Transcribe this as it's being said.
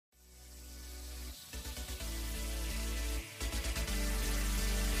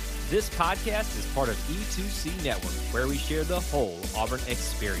This podcast is part of E2C Network, where we share the whole Auburn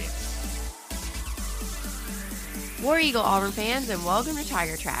experience. War Eagle Auburn fans, and welcome to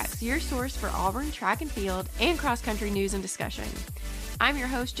Tiger Tracks, your source for Auburn track and field and cross-country news and discussion. I'm your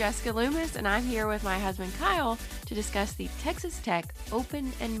host, Jessica Loomis, and I'm here with my husband, Kyle, to discuss the Texas Tech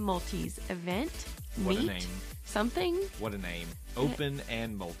Open and Multis event. What a name. Something? What a name. Open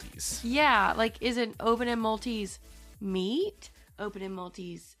and Multis. Yeah, like, is it Open and Multis meet? Open and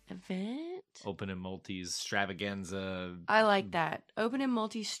Multis event? Open and Multis extravaganza. I like that. Open and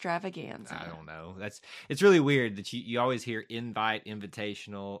Multis extravaganza. I don't know. It's really weird that you always hear invite,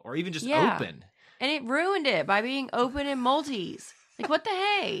 invitational, or even just open. And it ruined it by being Open and Multis. Like, what the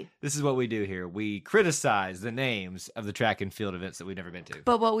hey? This is what we do here. We criticize the names of the track and field events that we've never been to.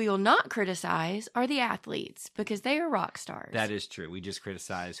 But what we will not criticize are the athletes, because they are rock stars. That is true. We just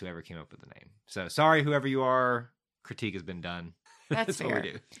criticize whoever came up with the name. So sorry, whoever you are. Critique has been done. That's fair. What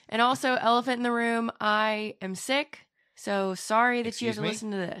we do. And also, elephant in the room, I am sick, so sorry that Excuse you have to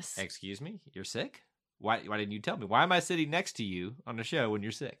listen to this. Excuse me? You're sick? Why didn't you tell me? Why am I sitting next to you on the show when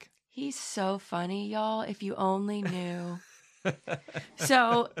you're sick? He's so funny, y'all, if you only knew.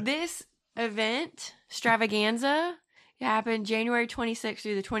 So this event, extravaganza, happened January 26th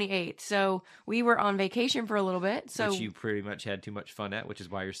through the 28th. So we were on vacation for a little bit. So which you pretty much had too much fun at, which is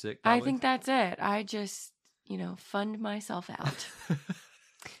why you're sick, I probably. think that's it. I just, funned myself out.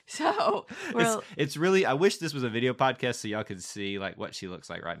 So it's really, I wish this was a video podcast so y'all could see like what she looks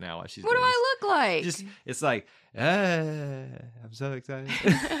like right now while she's what do doing I look like? It's like, I'm so excited.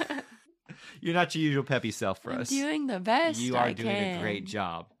 You're not your usual peppy self for I'm us. doing the best You are I doing can. a great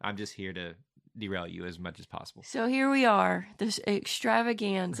job. I'm just here to derail you as much as possible. So here we are, this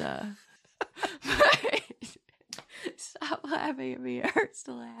extravaganza. Stop laughing at me. It hurts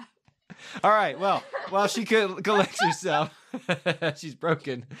to laugh. All right. Well, while she collects herself, she's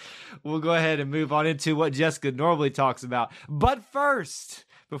broken. We'll go ahead and move on into what Jessica normally talks about. But first,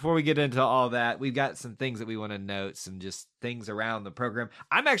 before we get into all that, we've got some things that we want to note, some just things around the program.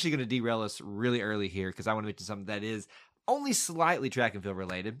 I'm actually going to derail us really early here because I want to mention something that is only slightly track and field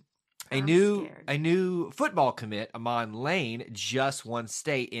related. A new football commit, Amon Lane, just won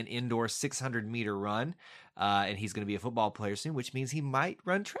state in indoor 600-meter run. And he's going to be a football player soon, which means he might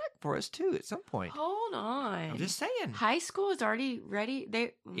run track for us, too, at some point. Hold on. I'm just saying. High school is already ready.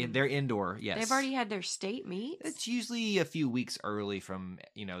 They're indoor, yes. They've already had their state meets? It's usually a few weeks early from,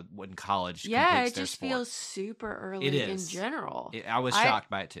 when college Yeah, completes it their just sport. feels super early It is. in general. I was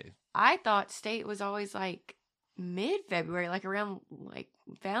shocked by it, too. I thought state was always like mid-February, like around like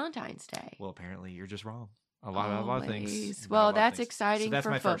Valentine's Day. Well, apparently you're just wrong. A lot of things. Well, that's exciting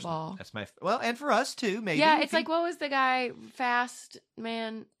for football. And for us too, maybe. Yeah, it's like, what was the guy, Fast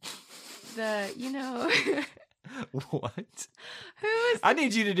Man, What? Who was I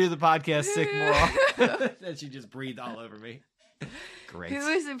need you to do the podcast sick more often. That you just breathe all over me. Great.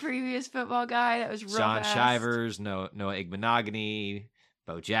 Who was the previous football guy that was real Sean fast? Shivers, Noah Igbenogany,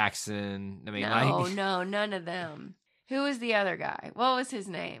 Bo Jackson. No, none of them. Who was the other guy? What was his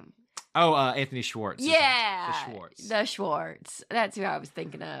name? Oh, Anthony Schwartz. Yeah. The Schwartz. The Schwartz. That's who I was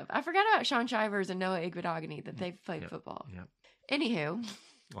thinking of. I forgot about Sean Shivers and Noah Igbenogany that they played football. Yep. Anywho.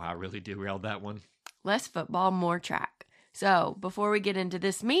 Well, I really derailed that one. Less football, more track. So, before we get into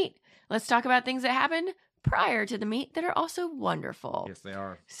this meet, let's talk about things that happened prior to the meet that are also wonderful. Yes, they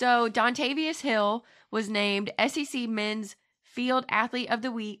are. So, Dontavius Hill was named SEC Men's Field Athlete of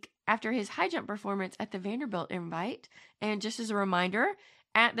the Week after his high jump performance at the Vanderbilt Invite. And just as a reminder,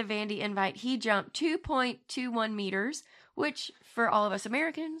 at the Vandy Invite, he jumped 2.21 meters, which for all of us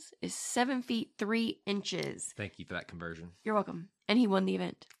Americans is 7 feet 3 inches. Thank you for that conversion. You're welcome. And he won the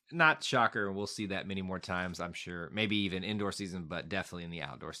event. Not shocker, and we'll see that many more times, I'm sure. Maybe even indoor season, but definitely in the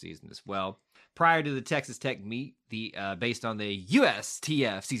outdoor season as well. Prior to the Texas Tech meet, based on the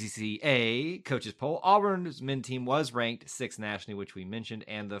USTF CCCA coaches poll, Auburn's men's team was ranked 6th nationally, which we mentioned,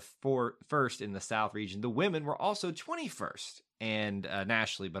 and the first in the South region. The women were also 21st and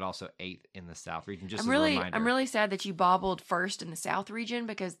nationally, but also 8th in the South region. Just as a reminder. I'm really sad that you bobbled first in the South region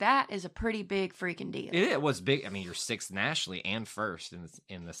because that is a pretty big freaking deal. It was big. I mean, you're 6th nationally and first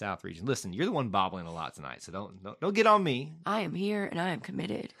in the South region. Listen, you're the one bobbling a lot tonight, so don't get on me. I am here and I am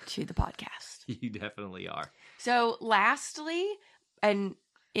committed to the podcast. You definitely are. So, lastly, and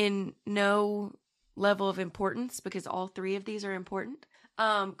in no level of importance because all three of these are important,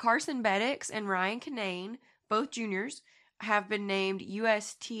 Carson Beddix and Ryan Kinane, both juniors, have been named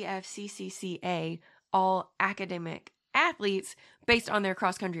USTFCCCA All Academic Athletes based on their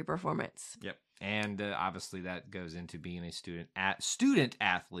cross-country performance. Yep. And obviously that goes into being a student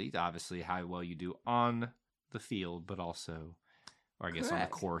athlete, obviously how well you do on the field, but also Or I guess on the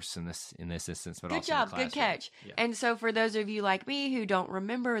Correct. course in this instance, but Good also in the job. Good classroom. catch. Yeah. And so, for those of you like me who don't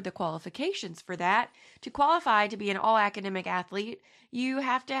remember the qualifications for that, to qualify to be an all academic athlete, you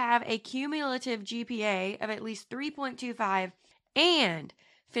have to have a cumulative GPA of at least 3.25 and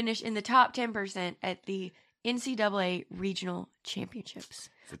finish in the top 10% at the NCAA regional championships.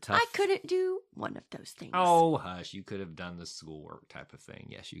 It's a tough. I couldn't do one of those things. Oh, hush. You could have done the schoolwork type of thing.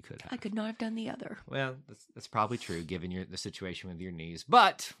 Yes, you could have. I could not have done the other. Well, that's probably true given the situation with your knees,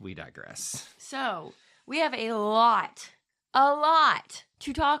 but we digress. So, we have a lot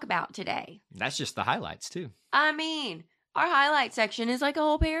to talk about today. That's just the highlights, too. I mean, our highlight section is like a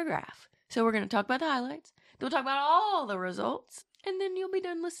whole paragraph. So we're going to talk about the highlights. Then we'll talk about all the results. And then you'll be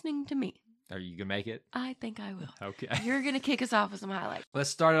done listening to me. Are you going to make it? I think I will. Okay. You're going to kick us off with some highlights. Let's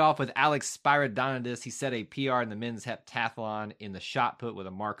start it off with Alex Spyridonidis. He set a PR in the men's heptathlon in the shot put with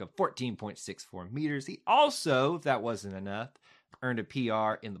a mark of 14.64 meters. He also, if that wasn't enough, earned a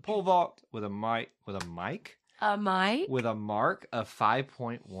PR in the pole vault with a mark of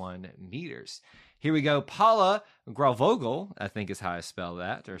 5.1 meters. Here we go. Paula Grauvogel, I think is how I spell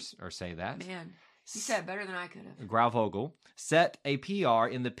that or say that. Man, you said it better than I could have. Grauvogel set a PR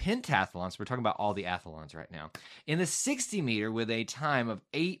in the pentathlon. So we're talking about all the athlons right now. In the 60 meter with a time of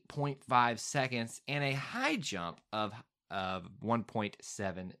 8.5 seconds and a high jump of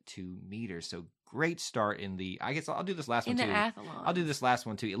 1.72 meters. So great start in the, I guess I'll do this last one too. In the athlon. I'll do this last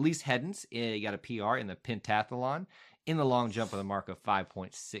one too. Elise Heddens got a PR in the pentathlon in the long jump with a mark of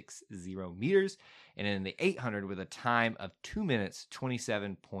 5.60 meters. And in the 800 with a time of 2 minutes,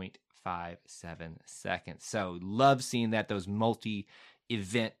 27.57 seconds. So love seeing that those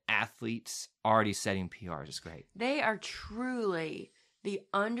multi-event athletes already setting PRs. It's great. They are truly the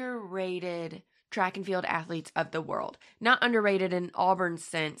underrated track and field athletes of the world. Not underrated in Auburn's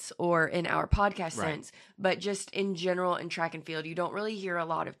sense or in our podcast sense, but just in general in track and field. You don't really hear a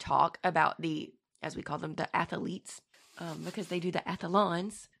lot of talk about the, as we call them, the athletes, because they do the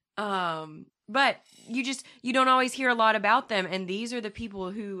athlons. But you don't always hear a lot about them. And these are the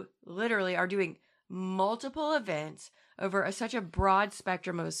people who literally are doing multiple events over such a broad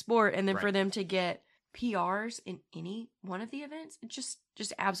spectrum of sport. And then for them to get PRs in any one of the events, it's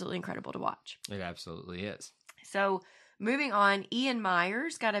just absolutely incredible to watch. It absolutely is. So moving on, Ian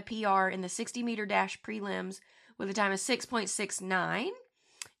Myers got a PR in the 60 meter dash prelims with a time of 6.69.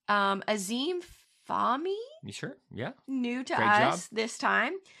 Azim Fahmy, You sure? Yeah. new to Great us job. this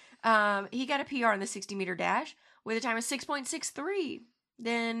time. He got a PR in the 60 meter dash with a time of 6.63.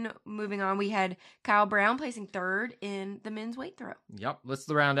 Then moving on, we had Kyle Brown placing third in the men's weight throw. Yep. Let's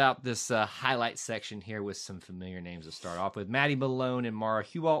round out this highlight section here with some familiar names to start off with. Maddie Malone and Mara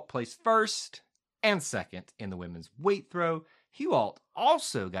Hualt placed first and second in the women's weight throw. Hualt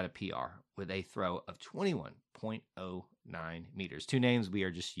also got a PR with a throw of 21.09 meters. Two names we are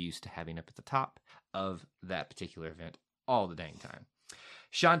just used to having up at the top of that particular event all the dang time.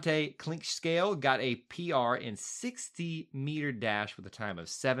 Shante Klinkscale got a PR in 60 meter dash with a time of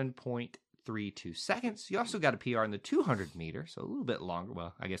 7.32 seconds. He also got a PR in the 200 meter, so a little bit longer.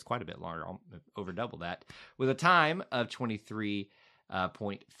 Well, I guess quite a bit longer, over double that, with a time of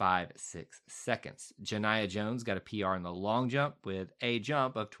 23.56 seconds. Janiyah Jones got a PR in the long jump with a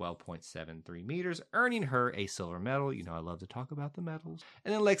jump of 12.73 meters, earning her a silver medal. You know I love to talk about the medals.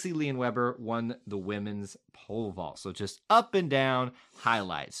 And then Lexi Leon-Weber won the women's pole vault. So just up and down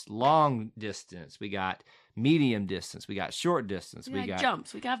highlights. Long distance, we got medium distance, we got short distance, We got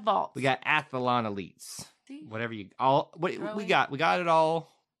jumps, we got vaults. we got athlon elites. See? Whatever you we got it all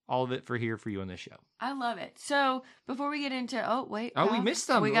of it for you on this show. I love it. So before we get into, we missed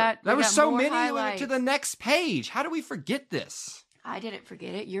some. We got so more many. We went highlights. to the next page. How do we forget this? I didn't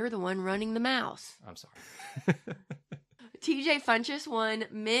forget it. You're the one running the mouse. I'm sorry. TJ Funchess won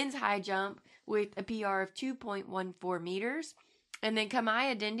men's high jump with a PR of 2.14 meters. And then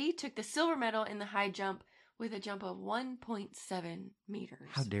Kamaya Dindy took the silver medal in the high jump with a jump of 1.7 meters.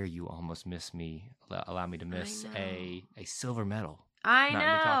 How dare you almost miss me? Allow me to miss a silver medal. I Not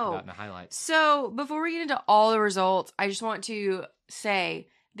even talk know. about in the highlights. So before we get into all the results, I just want to say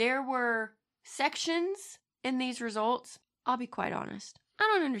there were sections in these results. I'll be quite honest. I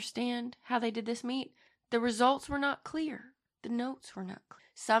don't understand how they did this meet. The results were not clear. The notes were not clear.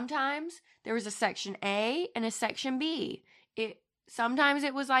 Sometimes there was a section A and a section B. Sometimes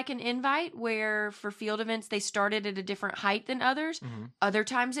it was like an invite where for field events they started at a different height than others. Mm-hmm. Other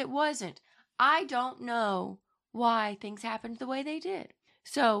times it wasn't. I don't know why things happened the way they did.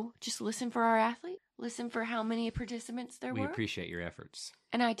 So just listen for our athlete. Listen for how many participants there We were. appreciate your efforts.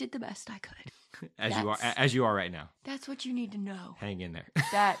 And I did the best I could. as you are right now. That's what you need to know. Hang in there.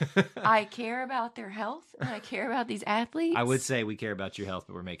 That I care about their health and I care about these athletes. I would say we care about your health,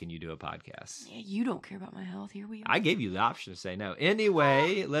 but we're making you do a podcast. Yeah, you don't care about my health. Here we are. I gave you the option to say no.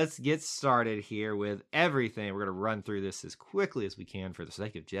 Anyway, let's get started here with everything. We're going to run through this as quickly as we can for the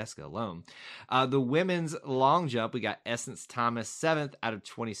sake of Jessica alone. The women's long jump, we got Essence Thomas, 7th out of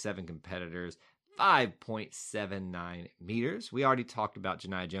 27 competitors. 5.79 meters. We already talked about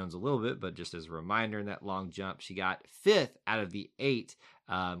Janiyah Jones a little bit, but just as a reminder, in that long jump, she got 5th out of the 8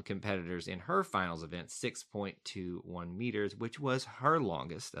 competitors in her finals event, 6.21 meters, which was her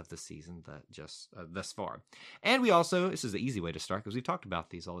longest of the season thus far. And we also, this is the easy way to start because we've talked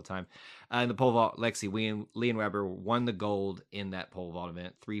about these all the time. In the pole vault, Lexi Leonweber won the gold in that pole vault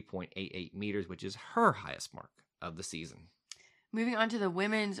event, 3.88 meters, which is her highest mark of the season. Moving on to the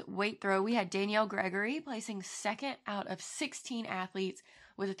women's weight throw, we had Danielle Gregory placing 2nd out of 16 athletes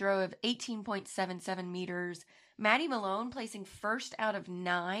with a throw of 18.77 meters. Maddie Malone placing 1st out of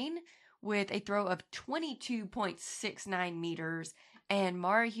 9 with a throw of 22.69 meters. And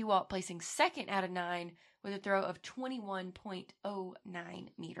Mara Hewalt placing 2nd out of 9 with a throw of 21.09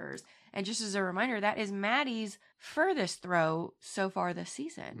 meters. And just as a reminder, that is Maddie's furthest throw so far this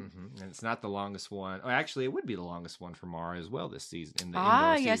season. Mm-hmm. And it's not the longest one. Oh, actually, it would be the longest one for Mara as well this season. In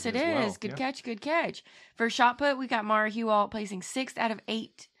the yes, it is. Well. Good catch, good catch. For shot put, we got Mara Hewalt placing 6th out of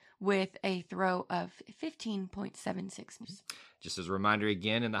 8 with a throw of 15.76 meters. Just as a reminder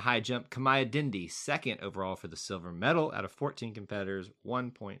again, in the high jump, Kamaya Dindy, 2nd overall for the silver medal out of 14 competitors,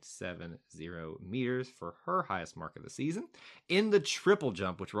 1.70 meters for her highest mark of the season. In the triple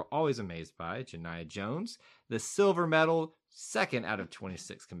jump, which we're always amazed by, Janiyah Jones, the silver medal, 2nd out of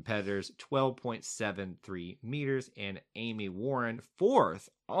 26 competitors, 12.73 meters. And Amy Warren, 4th,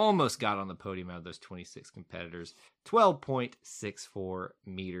 almost got on the podium out of those 26 competitors, 12.64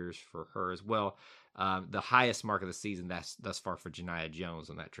 meters for her as well. The highest mark of the season thus far for Janiyah Jones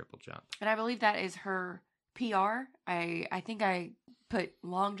on that triple jump. And I believe that is her PR. I think I put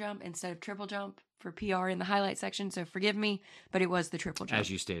long jump instead of triple jump for PR in the highlight section, so forgive me, but it was the triple jump. As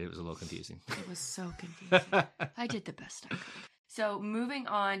you stated, it was a little confusing. It was so confusing. I did the best I could. So moving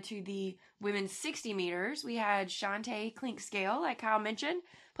on to the women's 60 meters, we had Shantae Clinkscale, like Kyle mentioned,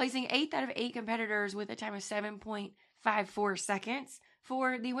 placing 8th out of 8 competitors with a time of 7.54 seconds.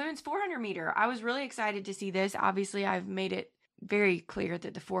 For the women's 400 meter, I was really excited to see this. Obviously, I've made it very clear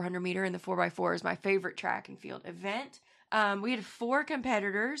that the 400 meter and the 4x4 is my favorite track and field event. We had 4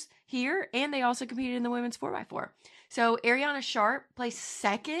 competitors here, and they also competed in the women's 4x4. So Ariana Sharp placed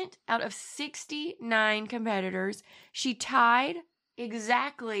 2nd out of 69 competitors. She tied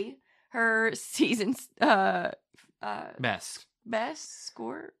exactly her season's best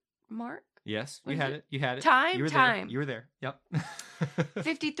score mark. Yes, you had it. You had it. Time. You were there. Yep.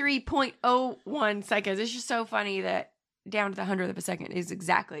 53.01 seconds. It's just so funny that down to the 100th of a second is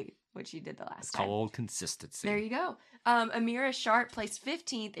exactly what she did the last time. It's called consistency. There you go. Amira Sharp placed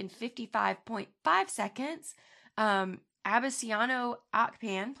 15th in 55.5 seconds. Abasiano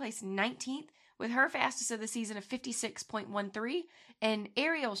Akpan placed 19th with her fastest of the season of 56.13. And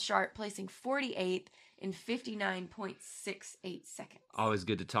Ariel Sharp placing 48th in 59.68 seconds. Always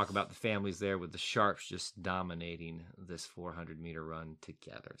good to talk about the families there with the Sharps just dominating this 400-meter run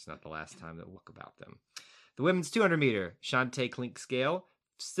together. It's not the last time that we'll talk about them. The women's 200-meter, Shantae Clinkscale,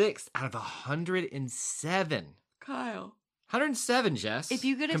 6th out of 107. Kyle. 107, Jess. If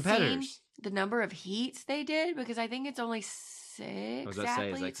you could have seen the number of heats they did, because I think it's only 6 athletes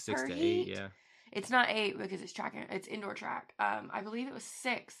it's like 6 per to 8, heat. yeah. It's not 8 because it's indoor track. I believe it was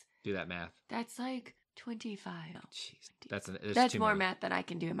 6. Do that math. That's like 25. Jeez. That's more math than I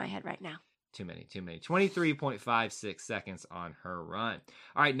can do in my head right now. Too many. 23.56 seconds on her run.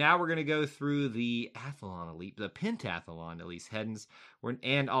 All right, now we're going to go through the athlon elite, the pentathlon, Elise Heddens,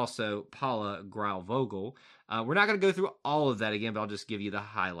 and also Paula Grau-Vogel. We're not going to go through all of that again, but I'll just give you the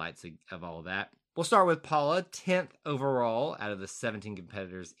highlights of all of that. We'll start with Paula, 10th overall out of the 17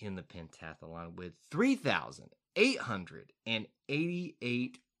 competitors in the pentathlon with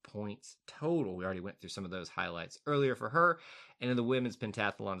 3,888 points total. We already went through some of those highlights earlier for her. And in the women's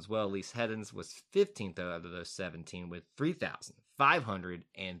pentathlon as well, Elise Heddens was 15th out of those 17 with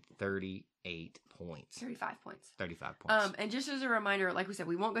 3,538 points. 35 points. 35 points. And just as a reminder, like we said,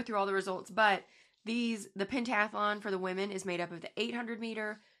 we won't go through all the results, but the pentathlon for the women is made up of the 800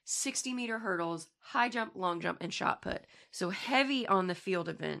 meter, 60 meter hurdles, high jump, long jump, and shot put. So heavy on the field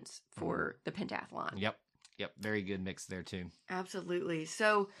events for the pentathlon. Yep. Very good mix there too. Absolutely.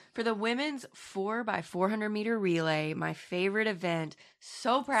 So for the women's 4x400 meter relay, my favorite event,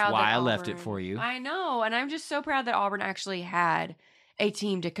 so proud That's why that I Auburn, left it for you. I know. And I'm just so proud that Auburn actually had a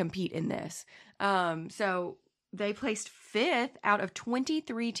team to compete in this. So they placed 5th out of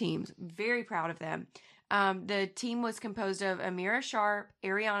 23 teams. Very proud of them. The team was composed of Amira Sharp,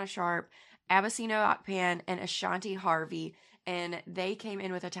 Ariana Sharp, Abasino Akpan, and Ashanti Harvey. And they came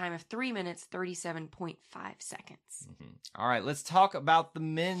in with a time of 3 minutes, 37.5 seconds. All right, let's talk about the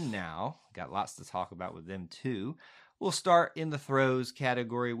men now. Got lots to talk about with them, too. We'll start in the throws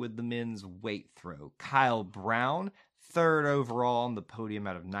category with the men's weight throw. Kyle Brown, 3rd overall on the podium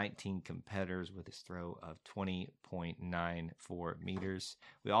out of 19 competitors with his throw of 20.94 meters.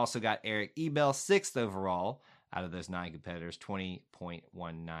 We also got Eric Ebel, 6th overall out of those 9 competitors,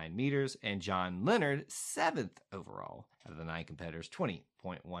 20.19 meters. And John Leonard, 7th overall out of the 9 competitors,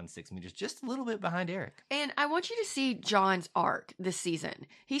 20.16 meters, just a little bit behind Eric. And I want you to see John's arc this season.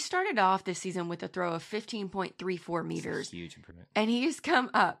 He started off this season with a throw of 15.34 meters. Huge improvement. And he's come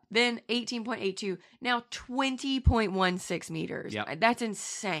up. Then 18.82, now 20.16 meters. Yep. That's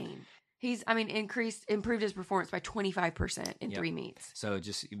insane. He's, improved his performance by 25% in 3 meets. So it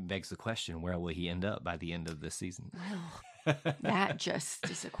just begs the question, where will he end up by the end of this season? Well, that just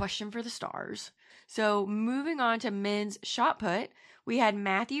is a question for the stars. So moving on to men's shot put, we had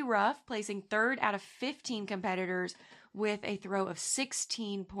Matthew Ruff placing 3rd out of 15 competitors with a throw of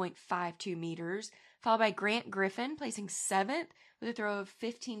 16.52 meters, followed by Grant Griffin placing 7th with a throw of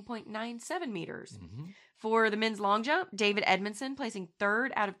 15.97 meters. For the men's long jump, David Edmondson placing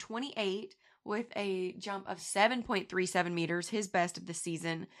 3rd out of 28 with a jump of 7.37 meters, his best of the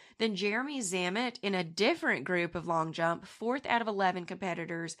season. Then Jeremy Zamet in a different group of long jump, 4th out of 11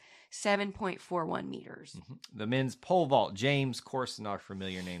 competitors, 7.41 meters. The men's pole vault, James Corson, our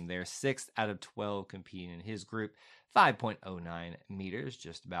familiar name there, 6th out of 12 competing in his group, 5.09 meters,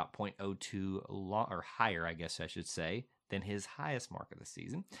 just about 0.02 long, or higher, I guess I should say, than his highest mark of the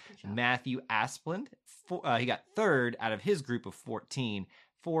season. Matthew Asplund, he got 3rd out of his group of 14,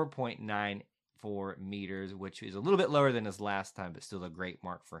 4.94 meters, which is a little bit lower than his last time, but still a great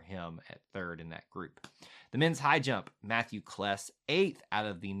mark for him at 3rd in that group. The men's high jump, Matthew Kless, 8th out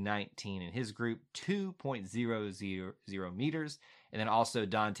of the 19 in his group, 2.000 meters. And then also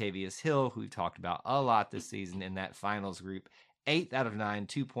Dontavius Hill, who we've talked about a lot this season in that finals group, 8th out of 9,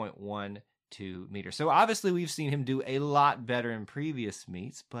 2.12 meters. So obviously we've seen him do a lot better in previous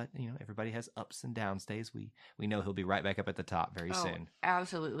meets, but everybody has ups and downs days. We know he'll be right back up at the top very soon.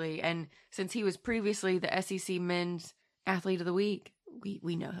 Absolutely. And since he was previously the SEC Men's Athlete of the Week,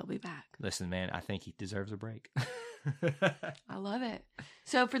 we know he'll be back. Listen, man, I think he deserves a break. I love it.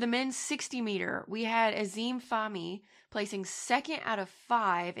 So for the men's 60 meter, we had Azim Fahmy placing 2nd out of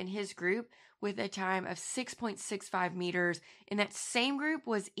 5 in his group with a time of 6.65 meters. In that same group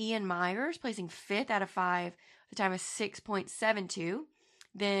was Ian Myers placing 5th out of 5 with a time of 6.72.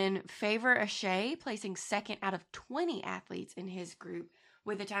 Then Favor Ashay placing 2nd out of 20 athletes in his group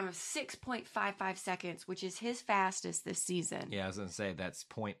with a time of 6.55 seconds, which is his fastest this season. Yeah, I was going to say that's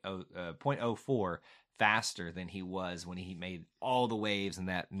 0.04 faster than he was when he made all the waves in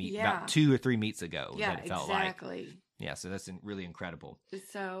that meet about 2 or 3 meets ago. Yeah, that it felt exactly. Like. Yeah, so that's really incredible.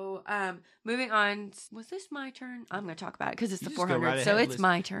 So, moving on. Was this my turn? I'm going to talk about it because it's You the just go 400, right so ahead, it's Liz.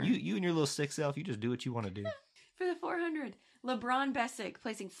 my turn. You and your little sick self, you just do what you want to do. For the 400, LeBron Bessick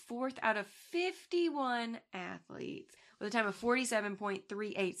placing 4th out of 51 athletes with a time of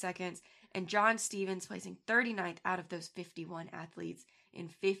 47.38 seconds, and John Stevens placing 39th out of those 51 athletes in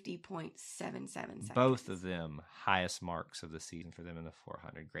 50.77 seconds. Both of them highest marks of the season for them in the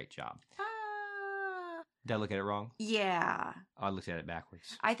 400. Great job. Did I look at it wrong? Yeah. I looked at it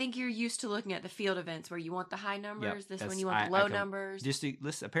backwards. I think you're used to looking at the field events where you want the high numbers. Yep, This one you want the low numbers. Just to,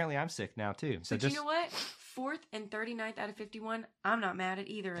 listen, apparently I'm sick now too. So But you know what? 4th and 39th out of 51, I'm not mad at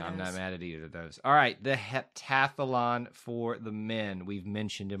either of those. I'm not mad at either of those. All right, the heptathlon for the men. We've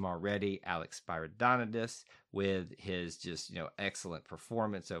mentioned him already, Alex Spyridonidis, with his just excellent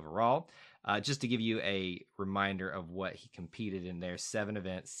performance overall. Just to give you a reminder of what he competed in there, 7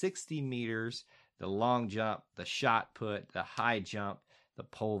 events, 60 meters, the long jump, the shot put, the high jump, the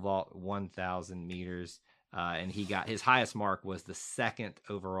pole vault, 1,000 meters. And he got his highest mark was the 2nd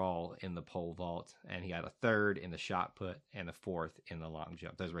overall in the pole vault, and he got a 3rd in the shot put and the 4th in the long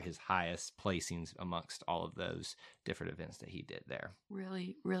jump. Those were his highest placings amongst all of those different events that he did there.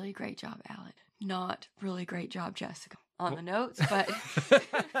 Really, really great job, Alan. Not really great job, Jessica, on the notes, but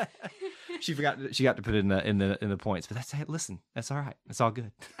she got to put it in the points. But listen, that's all right. It's all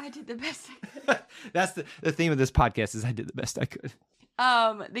good. I did the best I could. That's the theme of this podcast is I did the best I could.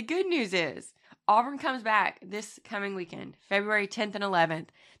 The good news is Auburn comes back this coming weekend, February 10th and 11th.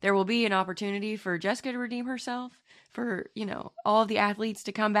 There will be an opportunity for Jessica to redeem herself, for, all of the athletes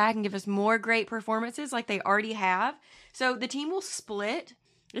to come back and give us more great performances like they already have. So the team will split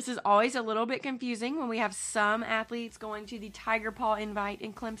This is always a little bit confusing when we have some athletes going to the Tiger Paw Invite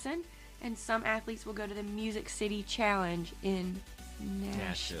in Clemson, and some athletes will go to the Music City Challenge in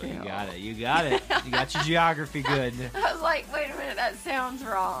Nashville. You got it. You got your geography good. I was like, wait a minute, that sounds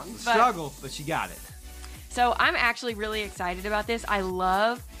wrong. Struggle, but you got it. So I'm actually really excited about this. I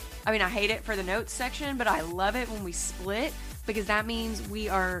hate it for the notes section, but I love it when we split, because that means we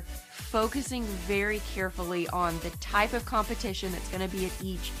are focusing very carefully on the type of competition that's going to be at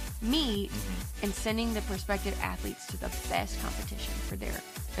each meet and sending the prospective athletes to the best competition for their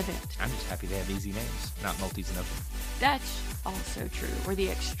event. I'm just happy they have easy names, not multis and open. That's also true. Or the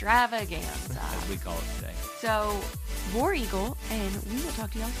extravaganza, as we call it today. So, War Eagle, and we will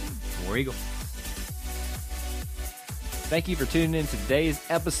talk to y'all soon. War Eagle. Thank you for tuning in to today's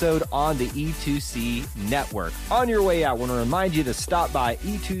episode on the E2C Network. On your way out, I want to remind you to stop by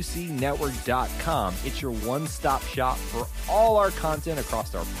e2cnetwork.com. It's your one-stop shop for all our content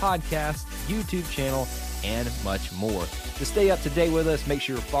across our podcast, YouTube channel, and much more. To stay up to date with us, make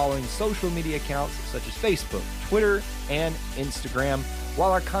sure you're following social media accounts such as Facebook, Twitter, and Instagram.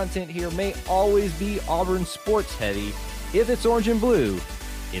 While our content here may always be Auburn sports heavy, if it's orange and blue,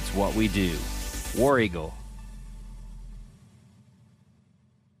 it's what we do. War Eagle.